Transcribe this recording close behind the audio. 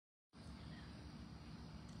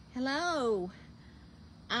Hello,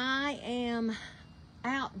 I am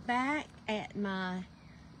out back at my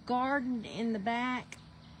garden in the back,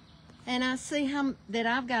 and I see that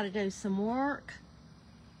I've got to do some work,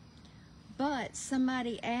 but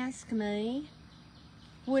somebody asked me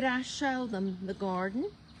would I show them the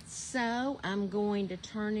garden, so I'm going to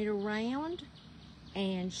turn it around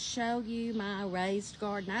and show you my raised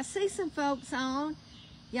garden. I see some folks on.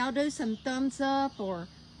 Y'all do some thumbs up or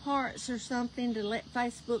hearts or something to let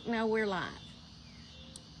Facebook know we're live.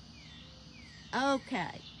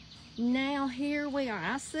 Okay, now here we are.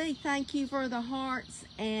 I see, thank you for the hearts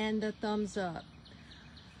and the thumbs up.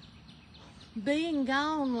 Being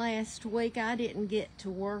gone last week, I didn't get to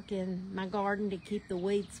work in my garden to keep the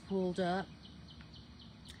weeds pulled up.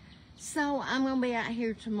 So I'm gonna be out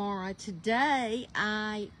here tomorrow. Today,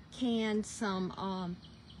 I canned some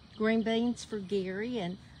green beans for Gary,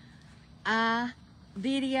 and I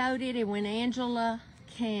videoed it, and when Angela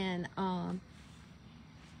can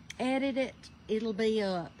edit it, it'll be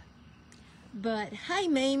up. But hey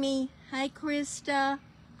Mimi, hey Krista,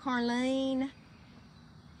 Carlene,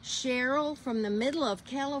 Cheryl from the middle of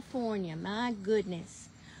California, my goodness.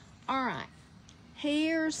 All right,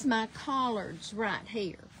 here's my collards right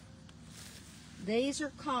here. These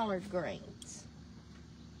are collard greens.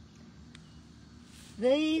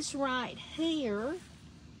 These right here,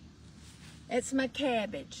 it's my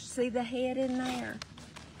cabbage. See the head in there?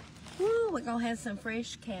 Woo, we're gonna have some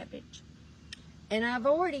fresh cabbage. And I've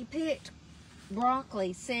already picked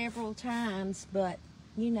broccoli several times, but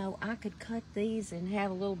you know, I could cut these and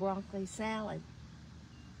have a little broccoli salad.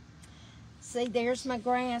 See, there's my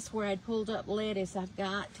grass where I'd pulled up lettuce. I've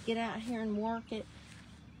got to get out here and work it.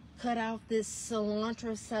 Cut off this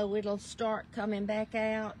cilantro so it'll start coming back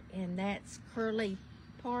out, and that's curly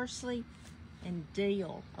parsley and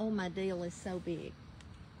dill. Oh, my dill is so big.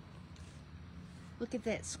 Look at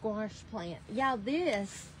that squash plant. Y'all,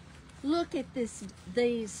 look at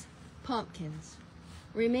these pumpkins.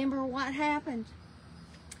 Remember what happened?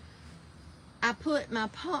 I put my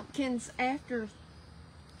pumpkins after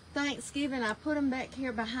Thanksgiving, I put them back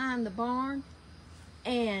here behind the barn,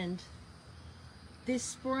 and this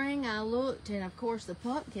spring I looked, and of course the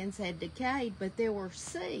pumpkins had decayed, but there were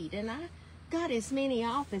seed, and I got as many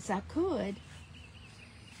off as I could.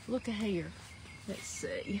 Look at here. Let's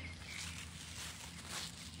see.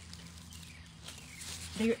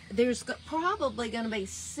 There's probably going to be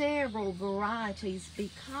several varieties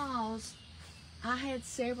because I had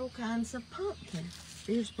several kinds of pumpkin.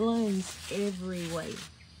 There's blooms everywhere.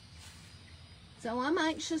 So I'm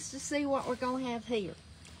anxious to see what we're going to have here.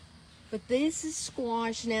 But this is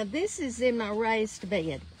squash. Now this is in my raised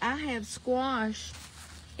bed. I have squash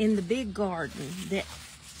in the big garden that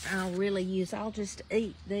I'll really use. I'll just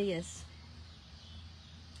eat this.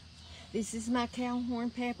 This is my cowhorn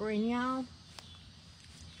pepper, and y'all,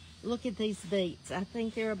 look at these beets. I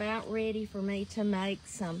think they're about ready for me to make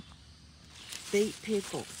some beet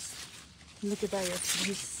pickles. Look at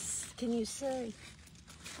those. Can you see?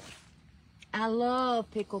 I love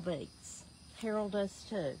pickle beets. Harold does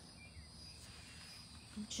too. I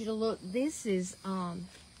want you to look. This is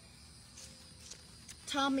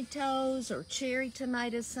tomatoes or cherry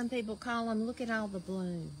tomatoes, some people call them. Look at all the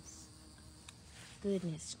blooms.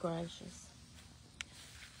 Goodness gracious.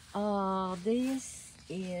 This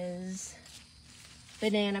is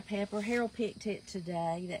banana pepper. Harold picked it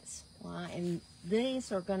today, that's why. And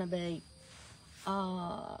these are going to be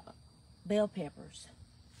bell peppers.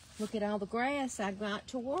 Look at all the grass I got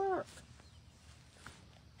to work.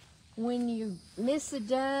 When you miss a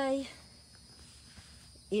day,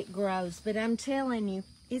 it grows, but I'm telling you,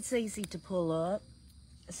 it's easy to pull up.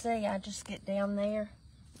 See, I just get down there.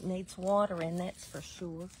 It needs watering, that's for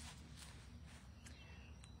sure.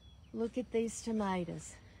 Look at these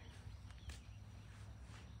tomatoes.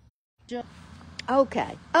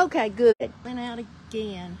 Okay, good. Went out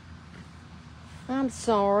again. I'm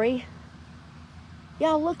sorry.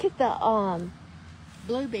 Y'all, look at the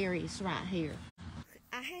blueberries right here.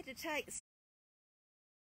 I had to take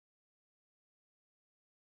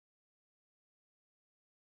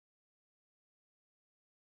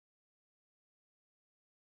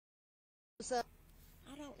up.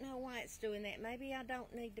 I don't know why it's doing that. Maybe I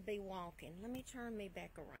don't need to be walking. Let me turn me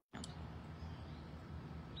back around.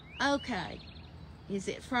 Okay. Is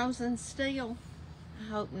it frozen still? I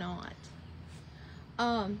hope not.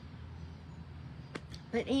 But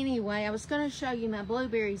anyway, I was going to show you my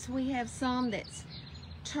blueberries. We have some that's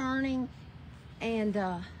turning, and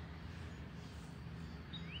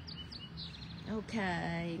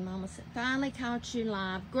okay, Mama said, finally caught you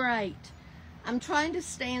live. Great. I'm trying to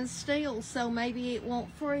stand still so maybe it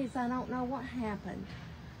won't freeze. I don't know what happened.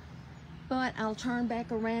 But I'll turn back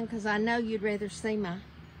around because I know you'd rather see my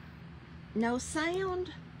no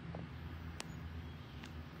sound.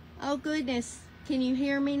 Oh goodness, can you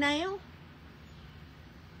hear me now?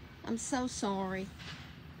 I'm so sorry.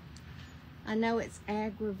 I know it's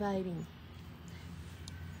aggravating.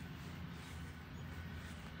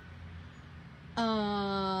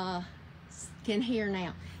 Can hear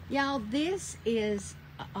now. Y'all, this is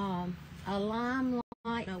a limelight.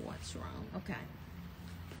 I know what's wrong. Okay.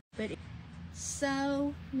 But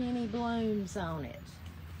so many blooms on it.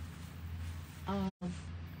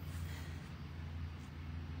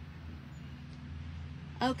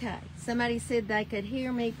 Okay, somebody said they could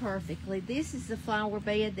hear me perfectly. This is the flower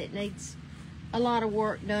bed that needs a lot of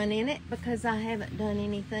work done in it because I haven't done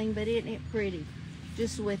anything, but isn't it pretty?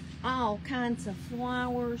 Just with all kinds of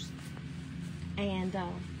flowers. And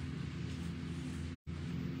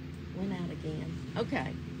went out again.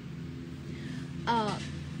 Okay.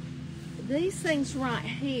 These things right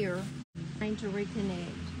here, trying to reconnect.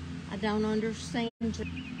 I don't understand.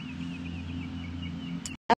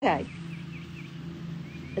 Okay.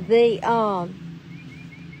 These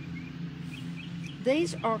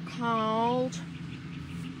are called,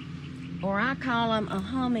 or I call them a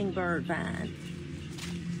hummingbird vine.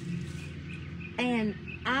 And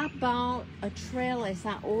I bought a trellis.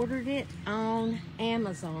 I ordered it on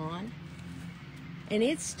Amazon. And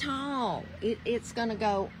it's tall. It's going to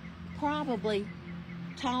go probably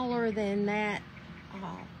taller than that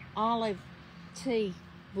olive tea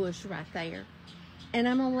bush right there. And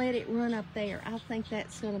I'm going to let it run up there. I think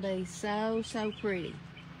that's going to be so, so pretty.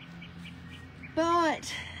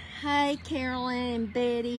 But, hey, Carolyn and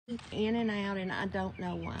Betty, in and out, and I don't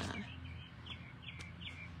know why.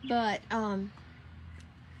 But,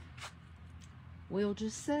 we'll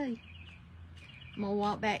just see. I'm going to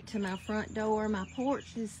walk back to my front door. My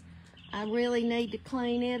porch is, I really need to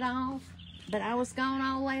clean it off. But I was gone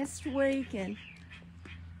all last week and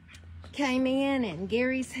came in, and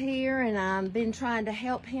Gary's here, and I've been trying to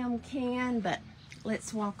help him, Ken, but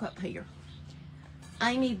let's walk up here.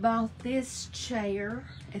 Amy bought this chair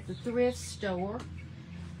at the thrift store,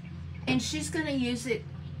 and she's going to use it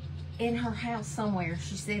in her house somewhere,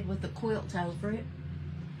 she said, with a quilt over it.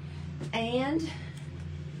 And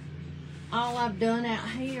all I've done out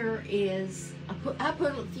here is I put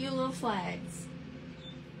a few little flags,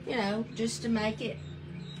 you know, just to make it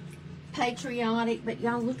patriotic. But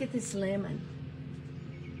y'all, look at this lemon.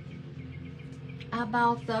 I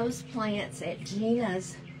bought those plants at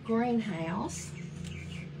Gina's greenhouse,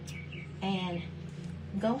 and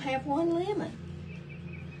go have one lemon.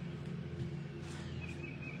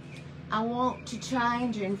 I want to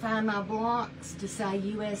change and find my blocks to say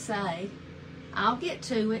USA. I'll get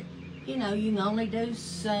to it. You know, you can only do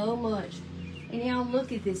so much. And y'all,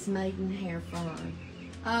 look at this maidenhair fern.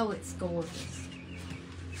 Oh, it's gorgeous.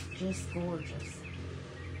 Just gorgeous.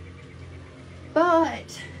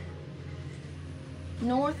 But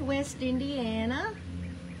Northwest Indiana,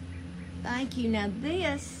 thank you. Now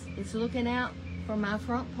this is looking out from my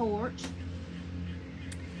front porch.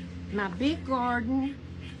 My big garden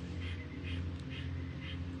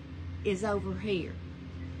is over here.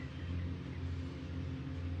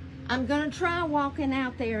 I'm gonna try walking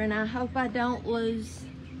out there, and I hope I don't lose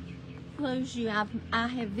you. I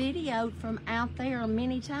have videoed from out there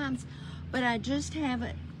many times, but I just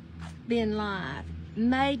haven't been live.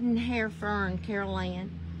 Maidenhair fern, Carol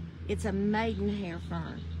Ann. It's a maidenhair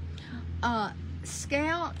fern.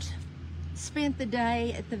 Scout spent the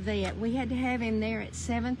day at the vet. We had to have him there at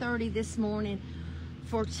 7:30 this morning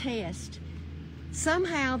for test.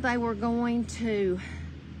 Somehow they were going to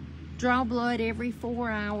draw blood every 4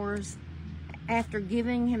 hours after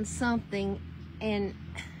giving him something, and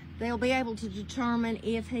they'll be able to determine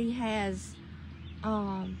if he has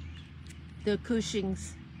the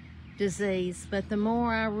Cushing's disease. But the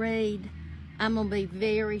more I read, I'm gonna be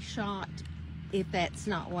very shocked if that's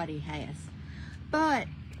not what he has. But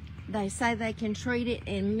they say they can treat it,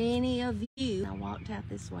 and many of you, I walked out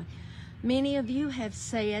this way, many of you have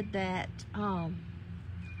said that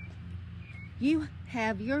you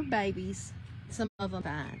have your babies, some of them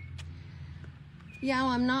fine.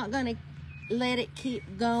 Y'all, I'm not going to let it keep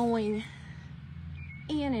going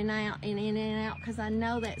in and out and in and out, because I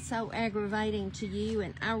know that's so aggravating to you,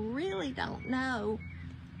 and I really don't know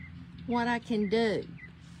what I can do.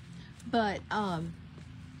 But,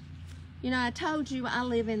 you know, I told you I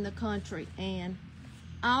live in the country, and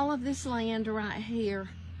all of this land right here,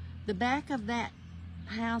 the back of that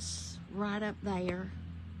house right up there,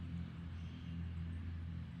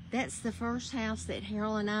 that's the first house that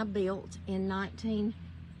Harold and I built in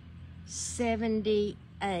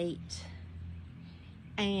 1978.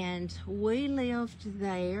 And we lived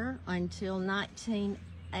there until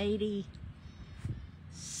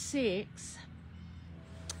 1986,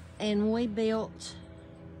 and we built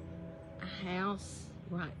a house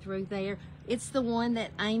right through there. It's the one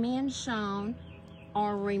that Amy and Sean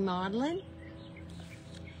are remodeling.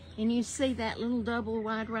 And you see that little double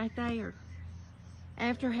wide right there.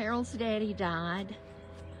 After Harold's daddy died,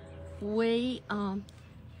 we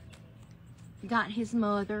got his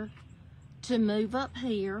mother to move up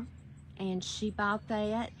here, and she bought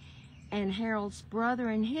that. And Harold's brother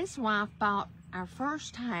and his wife bought our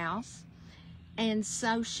first house, and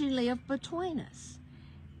so she lived between us.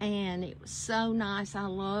 And it was so nice. I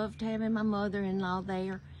loved having my mother-in-law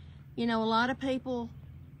there. You know, a lot of people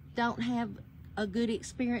don't have a good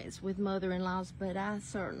experience with mother-in-laws, but I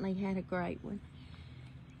certainly had a great one.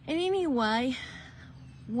 And anyway,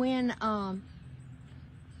 when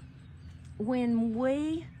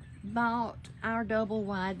we bought our double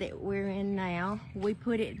wide that we're in now, we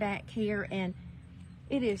put it back here, and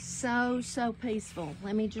it is so peaceful.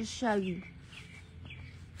 Let me just show you.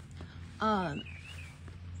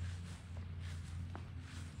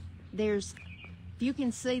 If you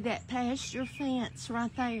can see that pasture fence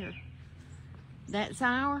right there, that's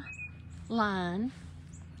our line,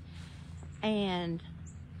 and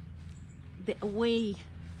we,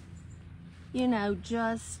 you know,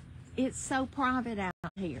 it's so private out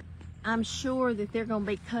here. I'm sure that they're going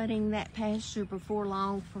to be cutting that pasture before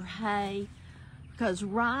long for hay, because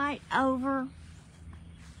right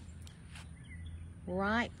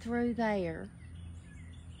through there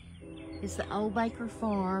is the Old Baker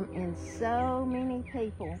Farm, and so many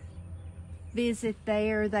people visit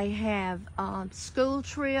there. They have school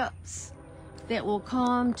trips that will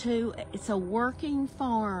come to. It's a working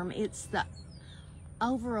farm. It's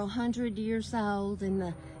over 100 years old, and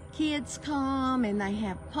the kids come and they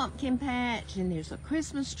have pumpkin patch, and there's a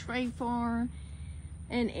Christmas tree farm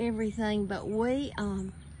and everything. But we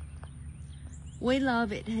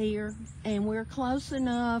love it here, and we're close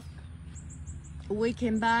enough. We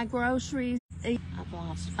can buy groceries.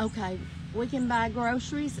 Okay, we can buy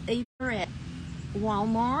groceries either at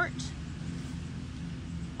Walmart,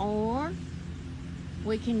 or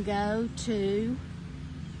we can go to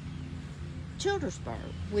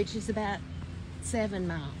Childersburg, which is about 7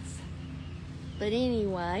 miles. But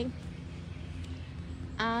anyway,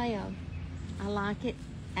 I like it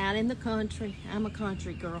out in the country. I'm a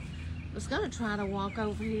country girl. I was gonna try to walk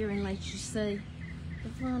over here and let you see the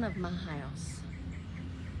front of my house.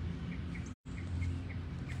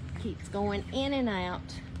 Keeps going in and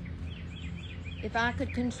out. If I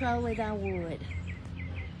could control it, I would.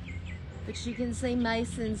 But you can see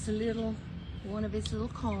Mason's one of his little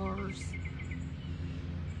cars.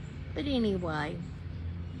 But anyway,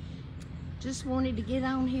 just wanted to get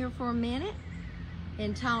on here for a minute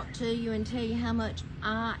and talk to you and tell you how much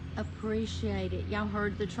I appreciate it. Y'all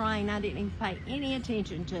heard the train. I didn't even pay any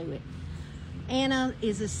attention to it. Anna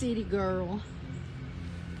is a city girl.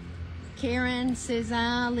 Karen says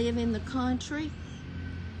I live in the country.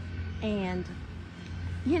 And,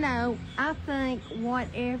 you know, I think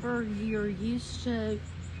whatever you're used to,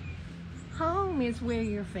 home is where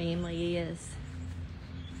your family is.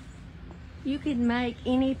 You can make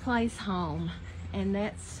any place home, and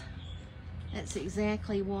that's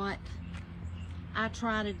exactly what I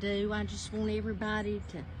try to do. I just want everybody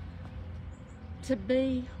to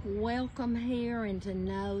be welcome here and to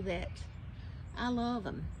know that I love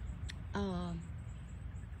them.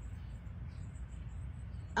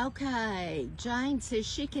 Okay, Jane says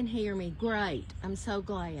she can hear me. Great, I'm so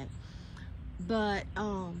glad. But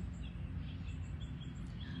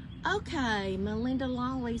okay, Melinda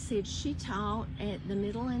Lawley said she taught at the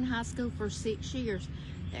middle and high school for 6 years.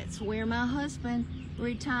 That's where my husband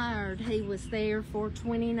retired. He was there for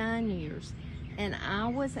 29 years. And I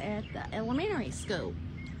was at the elementary school.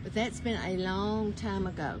 But that's been a long time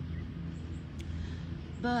ago.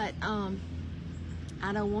 But I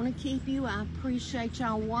don't want to keep you. I appreciate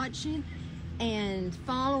y'all watching and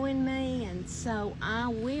following me. And so I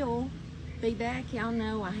will be back. Y'all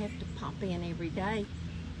know I have to pop in every day.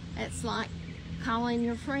 It's like calling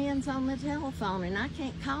your friends on the telephone, and I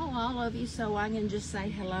can't call all of you, so I can just say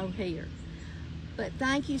hello here. But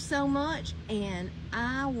thank you so much, and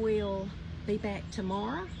I will be back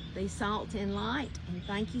tomorrow. Be salt and light, and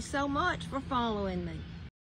thank you so much for following me.